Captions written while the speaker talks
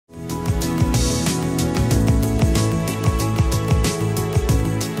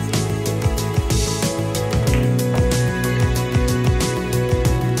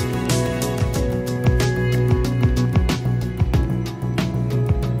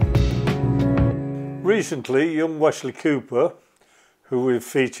Recently, young Westley Cooper, who we've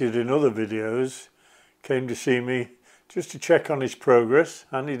featured in other videos, came to see me just to check on his progress,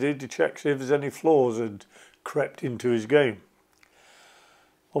 and indeed to check see if there's any flaws had crept into his game.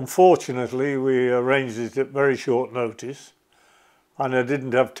 Unfortunately, we arranged it at very short notice, and I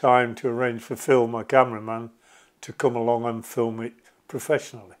didn't have time to arrange for Phil, my cameraman, to come along and film it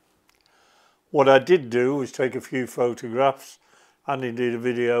professionally. What I did do was take a few photographs and indeed a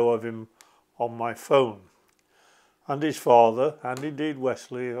video of him on my phone. And his father, and indeed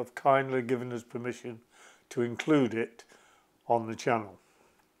Wesley, have kindly given us permission to include it on the channel.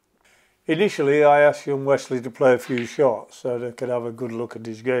 Initially, I asked young Wesley to play a few shots so that I could have a good look at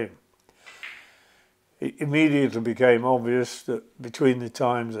his game. It immediately became obvious that between the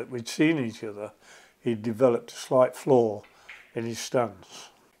times that we'd seen each other, he'd developed a slight flaw in his stance.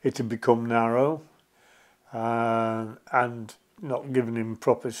 It had become narrow and not giving him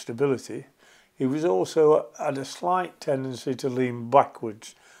proper stability. He was also had a slight tendency to lean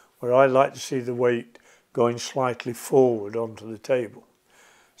backwards, where I like to see the weight going slightly forward onto the table.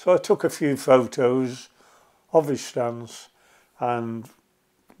 So I took a few photos of his stance and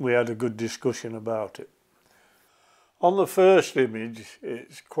we had a good discussion about it. On the first image,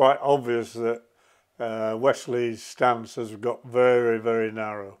 it's quite obvious that Wesley's stance has got very, very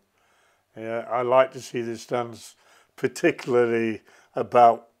narrow. Yeah, I like to see the stance particularly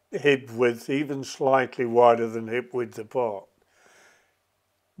about hip width, even slightly wider than hip width apart.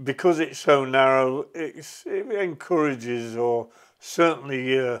 Because it's so narrow, it encourages or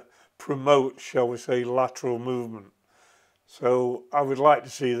certainly promotes, shall we say, lateral movement. So I would like to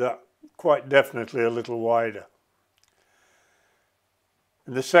see that quite definitely a little wider.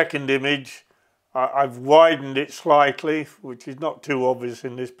 In the second image, I've widened it slightly, which is not too obvious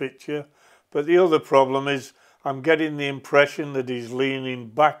in this picture. But the other problem is I'm getting the impression that he's leaning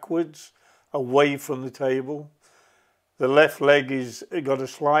backwards, away from the table. The left leg is got a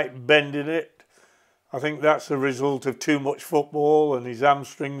slight bend in it. I think that's a result of too much football and his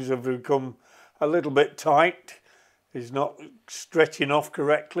hamstrings have become a little bit tight. He's not stretching off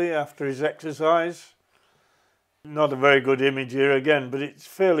correctly after his exercise. Not a very good image here again, but it's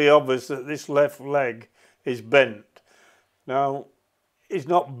fairly obvious that this left leg is bent. Now, he's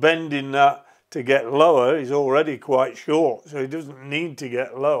not bending that to get lower. He's already quite short, so he doesn't need to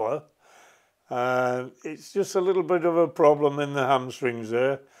get lower. It's just a little bit of a problem in the hamstrings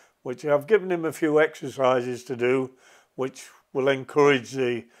there, which I've given him a few exercises to do, which will encourage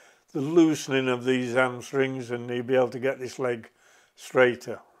the loosening of these hamstrings, and he'll be able to get this leg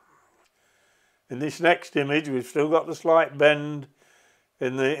straighter. In this next image, we've still got the slight bend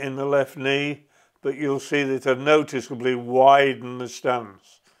in the left knee, but you'll see that I've noticeably widened the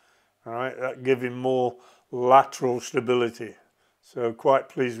stance. All right, that gives him more lateral stability. So quite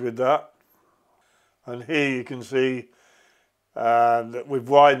pleased with that. And here you can see that we've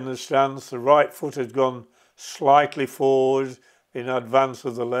widened the stance. The right foot has gone slightly forward in advance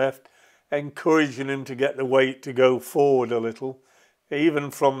of the left, encouraging him to get the weight to go forward a little. Even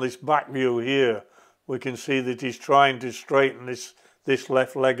from this back view here, we can see that he's trying to straighten this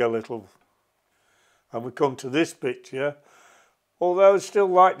left leg a little. And we come to this picture. Although I'd still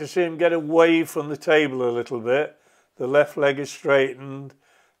like to see him get away from the table a little bit, the left leg is straightened.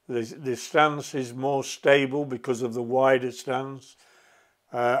 The stance is more stable because of the wider stance,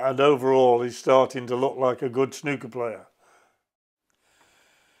 and overall he's starting to look like a good snooker player.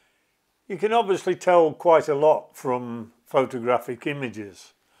 You can obviously tell quite a lot from photographic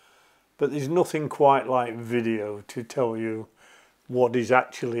images, but there's nothing quite like video to tell you what is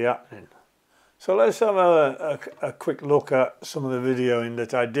actually happening. So let's have a quick look at some of the videoing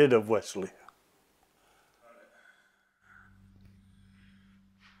that I did of Wesley.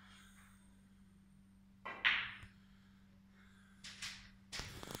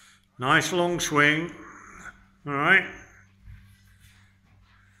 Nice long swing, all right.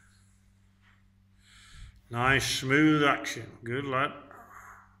 Nice smooth action, good lad.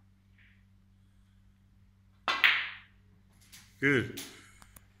 Good.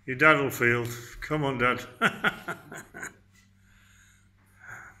 Your dad will feel. Come on, Dad.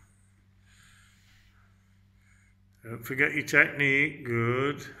 Don't forget your technique,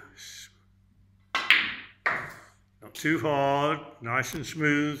 good. Not too hard, nice and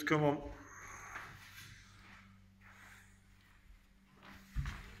smooth, come on.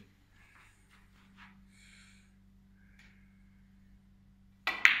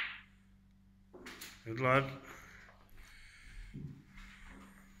 Good lad.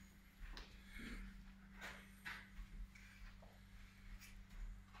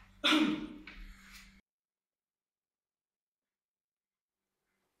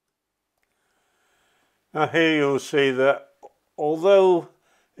 Now here you'll see that although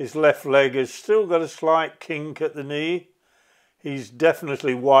his left leg has still got a slight kink at the knee, he's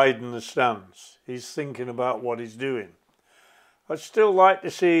definitely widened the stance. He's thinking about what he's doing. I'd still like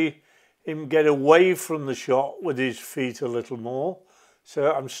to see him get away from the shot with his feet a little more.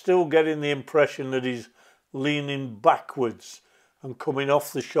 So I'm still getting the impression that he's leaning backwards and coming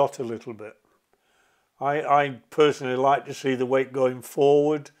off the shot a little bit. I personally like to see the weight going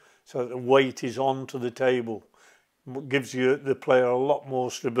forward so that the weight is onto the table. It gives you the player a lot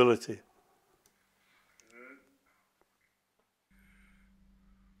more stability.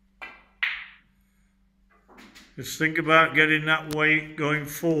 Just think about getting that weight going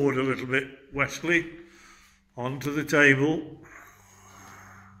forward a little bit, Westley, onto the table.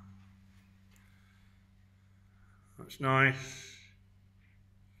 That's nice.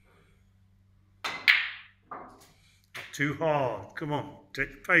 Not too hard. Come on, take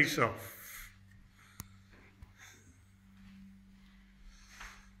the pace off.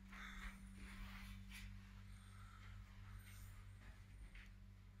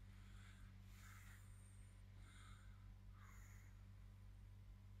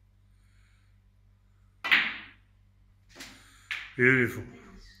 Beautiful.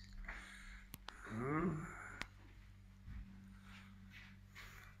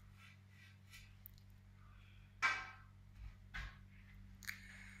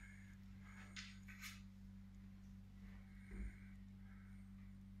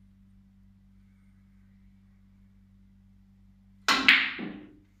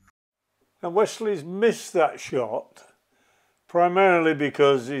 Now Wesley's missed that shot primarily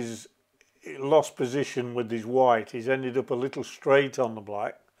because he's lost position with his white. He's ended up a little straight on the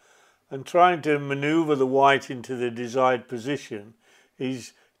black, and trying to manoeuvre the white into the desired position,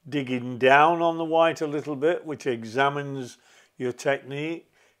 he's digging down on the white a little bit, which examines your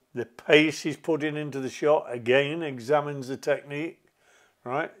technique. The pace he's putting into the shot again examines the technique,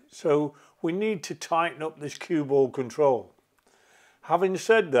 right? So we need to tighten up this cue ball control. Having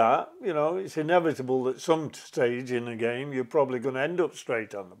said that, you know, it's inevitable that some stage in the game you're probably going to end up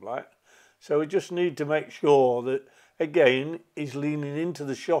straight on the black. So we just need to make sure that, again, he's leaning into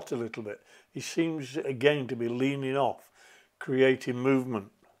the shot a little bit. He seems, again, to be leaning off, creating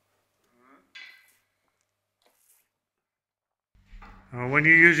movement. When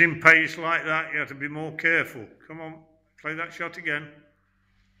you're using pace like that, you have to be more careful. Come on, play that shot again.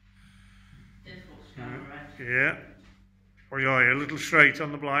 Yeah. Well, you're a little straight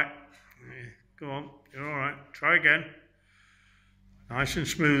on the black. Yeah. Go on, you're all right. Try again. Nice and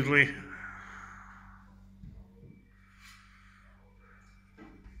smoothly.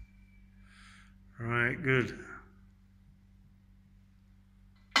 Right, good.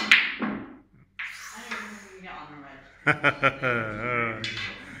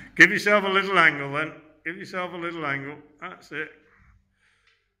 Give yourself a little angle then. Give yourself a little angle. That's it.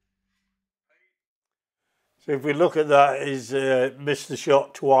 So if we look at that, he's missed the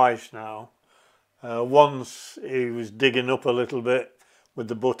shot twice now. Once he was digging up a little bit with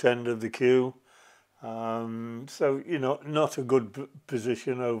the butt end of the cue. So, you know, not a good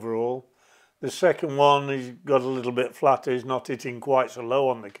position overall. The second one, he's got a little bit flatter. He's not hitting quite so low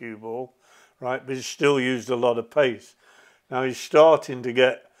on the cue ball, right? But he's still used a lot of pace. Now he's starting to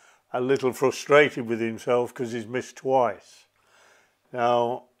get a little frustrated with himself because he's missed twice.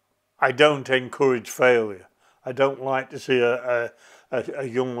 Now, I don't encourage failure. I don't like to see a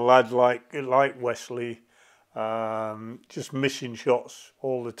young lad like Westley just missing shots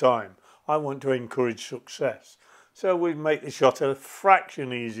all the time. I want to encourage success. So we make the shot a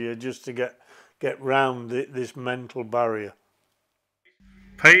fraction easier just to get round this mental barrier.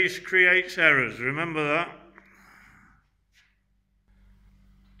 Pace creates errors, remember that?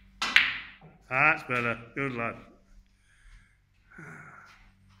 That's better, good lad.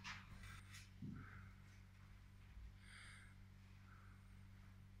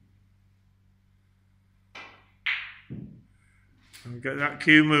 And get that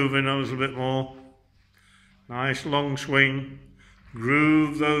cue moving a little bit more. Nice long swing.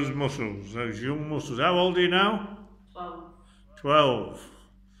 Groove those muscles, those young muscles. How old are you now? 12. 12.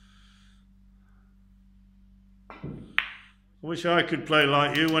 I wish I could play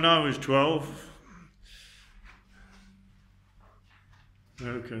like you when I was 12.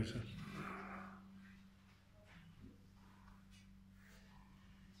 Okay, sir.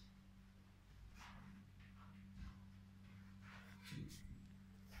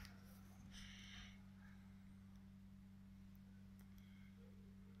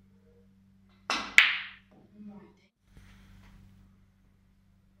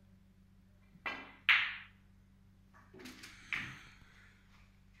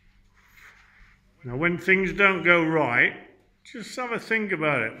 Now when things don't go right, just have a think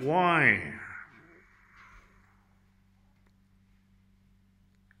about it. Why?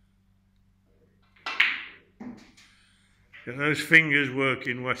 Get those fingers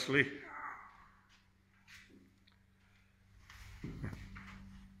working, Westley.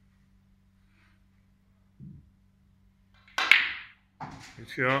 Good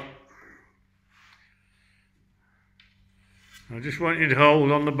shot. I just want you to hold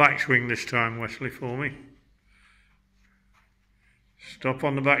on the backswing this time, Westley, for me. Stop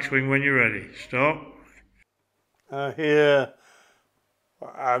on the backswing when you're ready. Stop. Here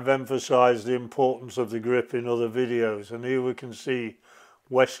I've emphasised the importance of the grip in other videos, and here we can see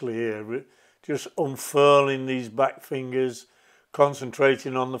Westley here just unfurling these back fingers,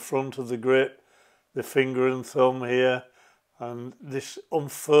 concentrating on the front of the grip, the finger and thumb here, and this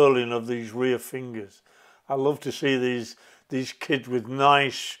unfurling of these rear fingers. I love to see these kids with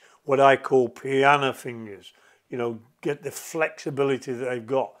nice, what I call piano fingers, you know, get the flexibility that they've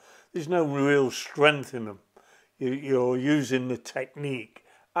got. There's no real strength in them. You're using the technique.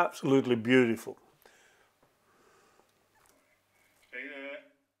 Absolutely beautiful. Stay there.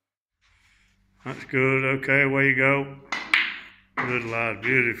 That's good. Okay, away you go. Good lad,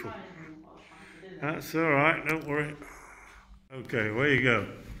 beautiful. That's all right, don't worry. Okay, away you go.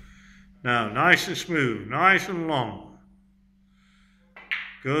 Now, nice and smooth, nice and long.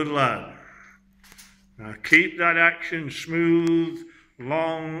 Good lad. Now keep that action smooth,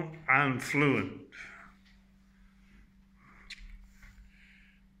 long and fluent.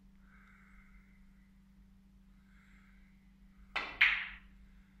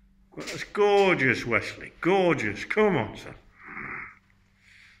 Well, that's gorgeous, Westley, gorgeous. Come on, son.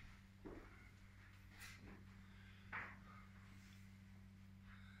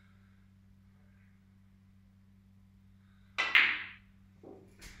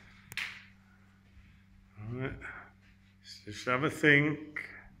 All right. Just have a think.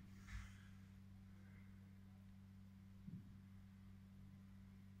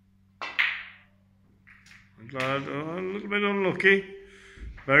 Glad, oh, a little bit unlucky.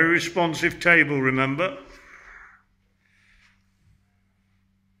 Very responsive table, remember.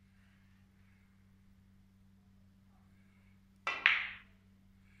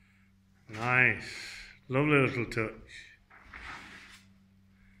 Nice. Lovely little touch.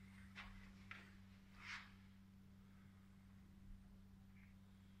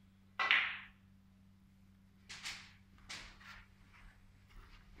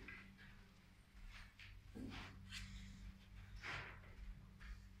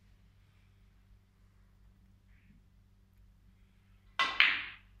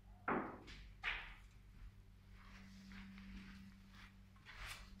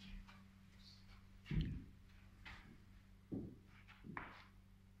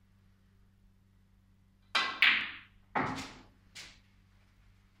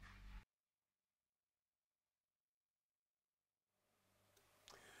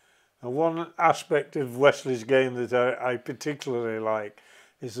 And one aspect of Westley's game that I particularly like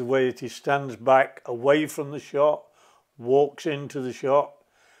is the way that he stands back away from the shot, walks into the shot,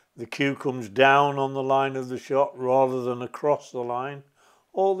 the cue comes down on the line of the shot rather than across the line.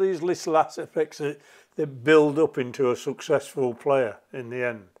 All these little aspects that build up into a successful player in the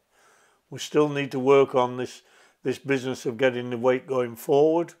end. We still need to work on this business of getting the weight going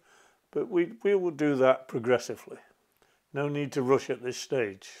forward, but we will do that progressively. No need to rush at this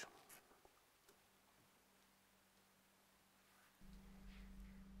stage.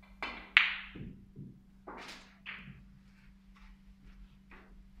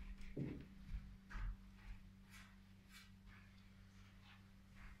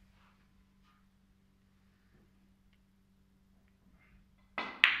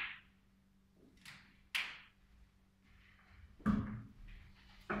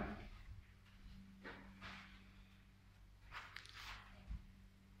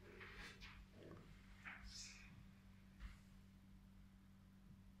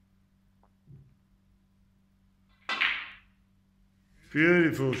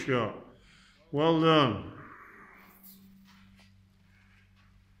 Beautiful shot. Well done.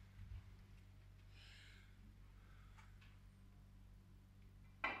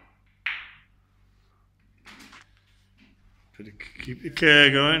 Keep your care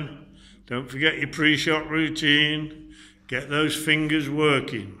going. Don't forget your pre-shot routine. Get those fingers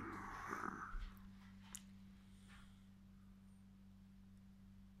working.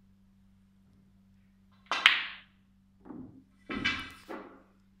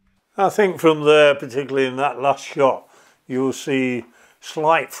 I think from there, particularly in that last shot, you'll see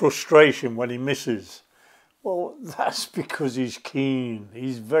slight frustration when he misses. Well, that's because he's keen.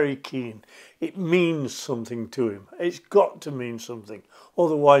 He's very keen. It means something to him. It's got to mean something.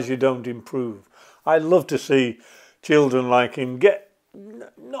 Otherwise you don't improve. I'd love to see children like him get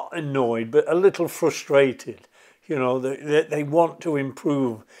not annoyed, but a little frustrated. You know, they want to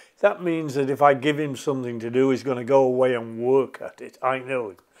improve. That means that if I give him something to do, he's going to go away and work at it. I know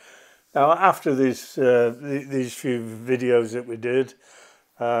it. Now, after these few videos that we did,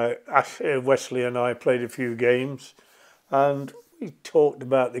 Westley and I played a few games and we talked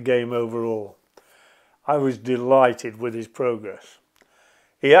about the game overall. I was delighted with his progress.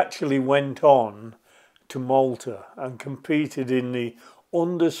 He actually went on to Malta and competed in the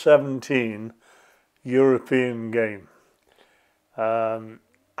under-17 European game.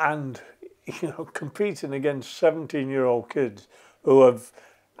 And, you know, competing against 17-year-old kids who have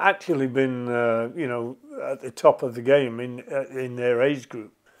actually been, you know, at the top of the game in their age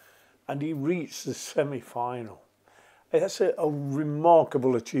group. And he reached the semi-final. That's a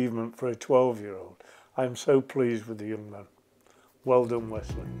remarkable achievement for a 12-year-old. I am so pleased with the young man. Well done,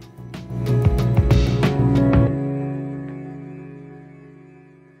 Westley.